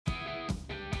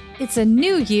It's a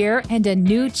new year and a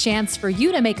new chance for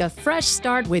you to make a fresh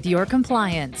start with your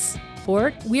compliance.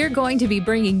 We're going to be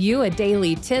bringing you a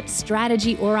daily tip,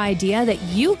 strategy, or idea that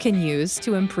you can use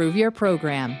to improve your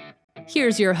program.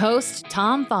 Here's your host,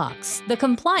 Tom Fox, the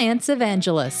Compliance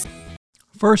Evangelist.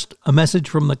 First, a message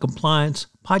from the Compliance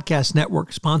Podcast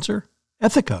Network sponsor,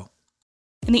 Ethico.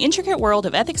 In the intricate world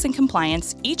of ethics and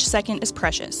compliance, each second is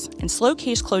precious, and slow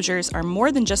case closures are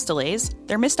more than just delays,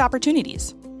 they're missed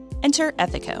opportunities. Enter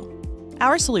Ethico.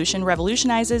 Our solution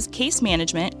revolutionizes case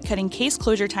management, cutting case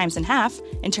closure times in half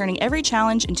and turning every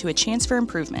challenge into a chance for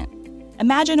improvement.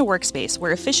 Imagine a workspace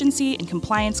where efficiency and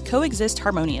compliance coexist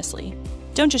harmoniously.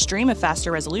 Don't just dream of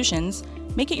faster resolutions,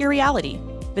 make it your reality.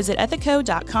 Visit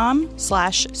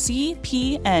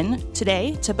ethico.com/CPN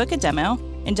today to book a demo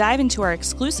and dive into our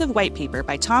exclusive white paper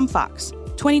by Tom Fox,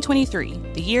 2023,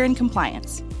 The Year in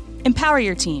Compliance. Empower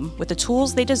your team with the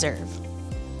tools they deserve.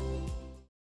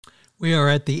 We are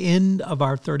at the end of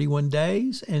our 31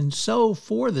 days, and so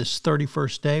for this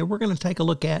 31st day, we're going to take a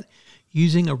look at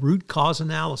using a root cause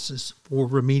analysis for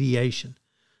remediation.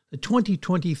 The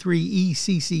 2023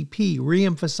 ECCP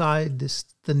reemphasized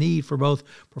the need for both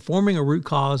performing a root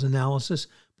cause analysis,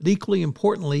 but equally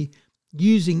importantly,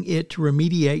 using it to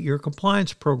remediate your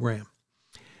compliance program.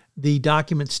 The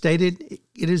document stated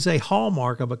it is a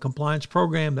hallmark of a compliance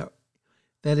program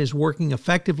that is working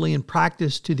effectively in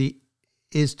practice to the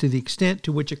extent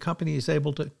to which a company is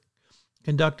able to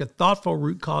conduct a thoughtful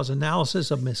root cause analysis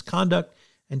of misconduct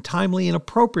and timely and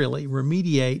appropriately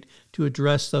remediate to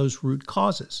address those root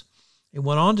causes. It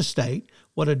went on to state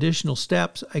what additional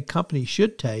steps a company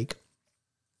should take,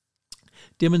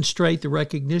 demonstrate the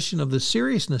recognition of the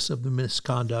seriousness of the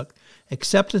misconduct,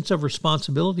 acceptance of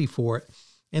responsibility for it,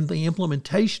 and the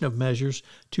implementation of measures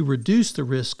to reduce the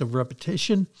risk of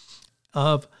repetition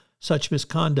of such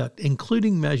misconduct,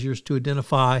 including measures to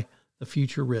identify the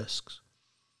future risks.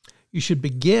 You should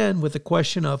begin with the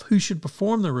question of who should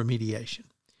perform the remediation.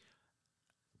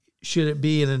 Should it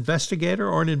be an investigator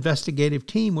or an investigative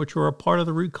team which are a part of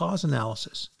the root cause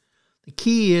analysis? The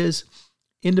key is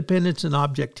independence and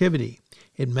objectivity.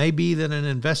 It may be that an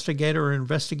investigator or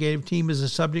investigative team is a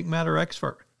subject matter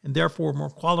expert and therefore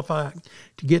more qualified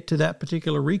to get to that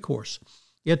particular recourse.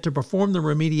 Yet to perform the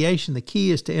remediation, the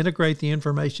key is to integrate the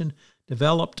information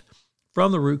developed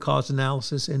from the root cause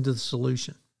analysis into the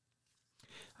solution.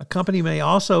 A company may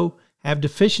also have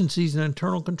deficiencies in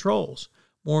internal controls.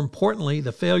 More importantly,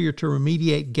 the failure to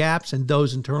remediate gaps in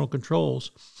those internal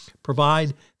controls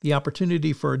provide the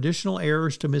opportunity for additional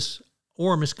errors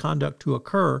or misconduct to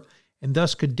occur, and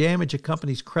thus could damage a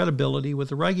company's credibility with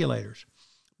the regulators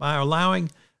by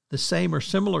allowing the same or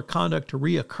similar conduct to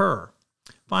reoccur.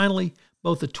 Finally,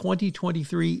 both the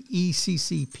 2023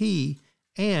 ECCP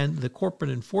and the corporate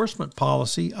enforcement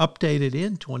policy updated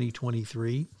in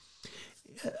 2023,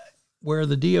 where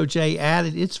the DOJ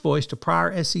added its voice to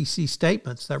prior SEC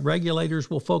statements that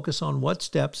regulators will focus on what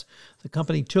steps the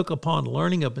company took upon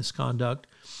learning of misconduct,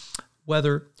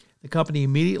 whether the company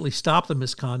immediately stopped the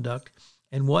misconduct,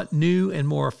 and what new and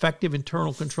more effective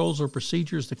internal controls or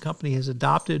procedures the company has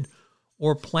adopted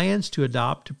or plans to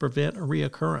adopt to prevent a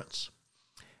reoccurrence.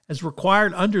 As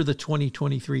required under the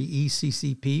 2023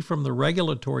 ECCP from the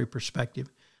regulatory perspective,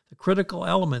 the critical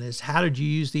element is how did you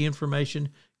use the information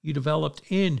you developed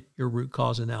in your root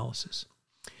cause analysis.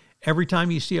 Every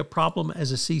time you see a problem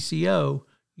as a CCO,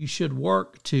 you should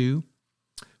work to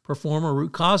perform a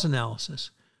root cause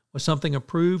analysis. Was something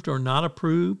approved or not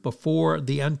approved before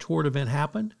the untoward event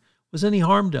happened? Was any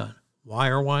harm done? Why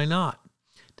or why not?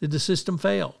 Did the system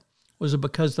fail? Was it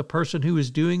because the person who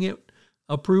was doing it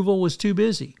approval was too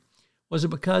busy? Was it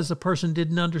because the person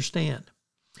didn't understand?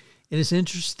 It is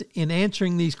interested in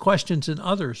answering these questions and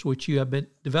others which you have been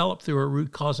developed through a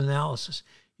root cause analysis.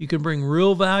 You can bring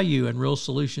real value and real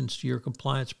solutions to your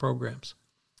compliance programs.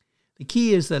 The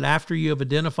key is that after you have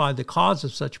identified the cause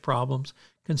of such problems,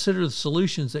 consider the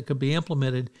solutions that could be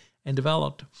implemented and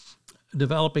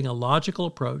developing a logical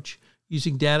approach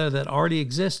using data that already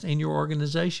exists in your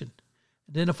organization.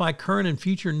 Identify current and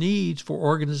future needs for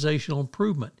organizational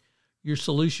improvement. Your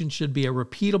solution should be a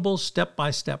repeatable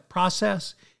step-by-step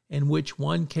process in which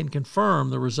one can confirm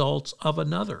the results of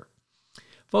another.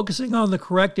 Focusing on the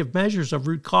corrective measures of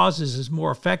root causes is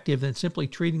more effective than simply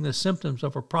treating the symptoms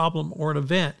of a problem or an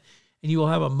event, and you will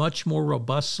have a much more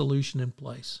robust solution in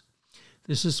place.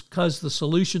 This is because the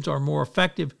solutions are more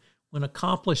effective when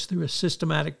accomplished through a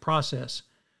systematic process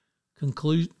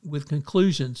with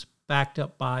conclusions backed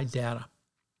up by data.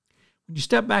 When you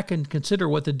step back and consider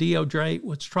what the DOJ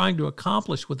was trying to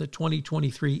accomplish with the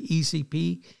 2023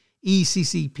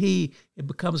 ECCP, it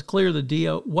becomes clear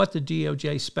what the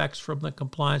DOJ expects from the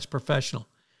compliance professional.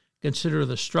 Consider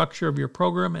the structure of your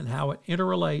program and how it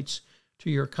interrelates to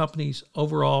your company's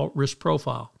overall risk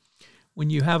profile. When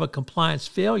you have a compliance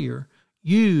failure,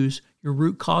 use your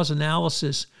root cause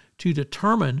analysis to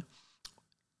determine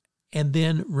and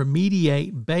then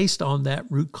remediate based on that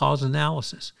root cause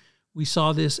analysis. We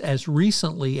saw this as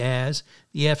recently as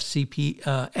the SAP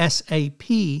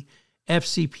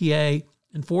FCPA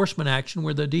enforcement action,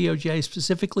 where the DOJ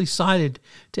specifically cited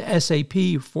to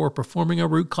SAP for performing a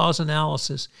root cause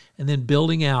analysis and then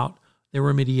building out their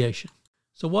remediation.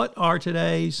 So what are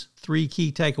today's 3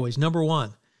 key takeaways? Number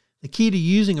 1, the key to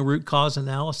using a root cause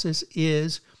analysis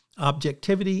is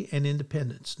objectivity and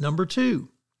independence. Number 2,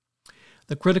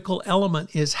 the critical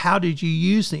element is how did you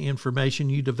use the information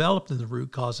you developed in the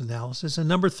root cause analysis? And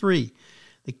number 3,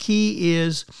 the key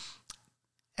is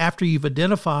after you've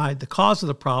identified the cause of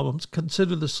the problems,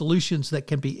 consider the solutions that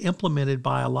can be implemented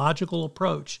by a logical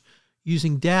approach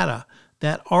using data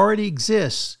that already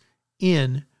exists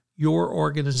in your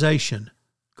organization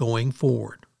going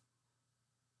forward.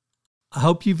 I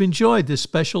hope you've enjoyed this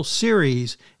special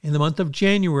series in the month of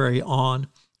January on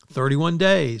 31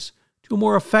 Days to a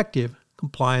More Effective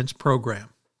Compliance Program.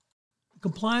 The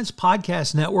Compliance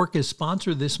Podcast Network is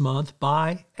sponsored this month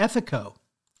by Ethico.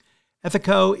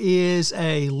 Ethico is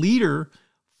a leader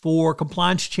for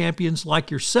compliance champions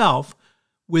like yourself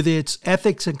with its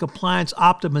ethics and compliance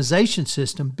optimization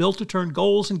system built to turn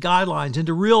goals and guidelines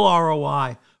into real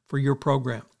ROI for your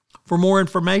program. For more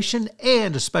information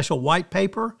and a special white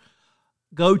paper,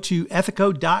 go to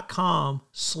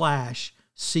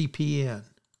ethico.com/CPN.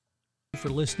 Thank you for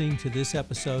listening to this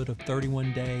episode of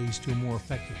 31 Days to a More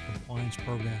Effective Compliance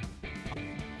Program.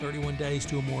 31 Days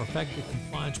to a More Effective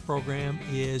Compliance Program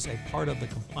is a part of the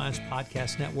Compliance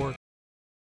Podcast Network.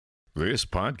 This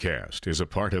podcast is a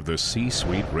part of the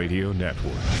C-Suite Radio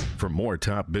Network. For more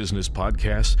top business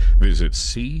podcasts, visit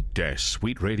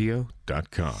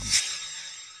c-suiteradio.com.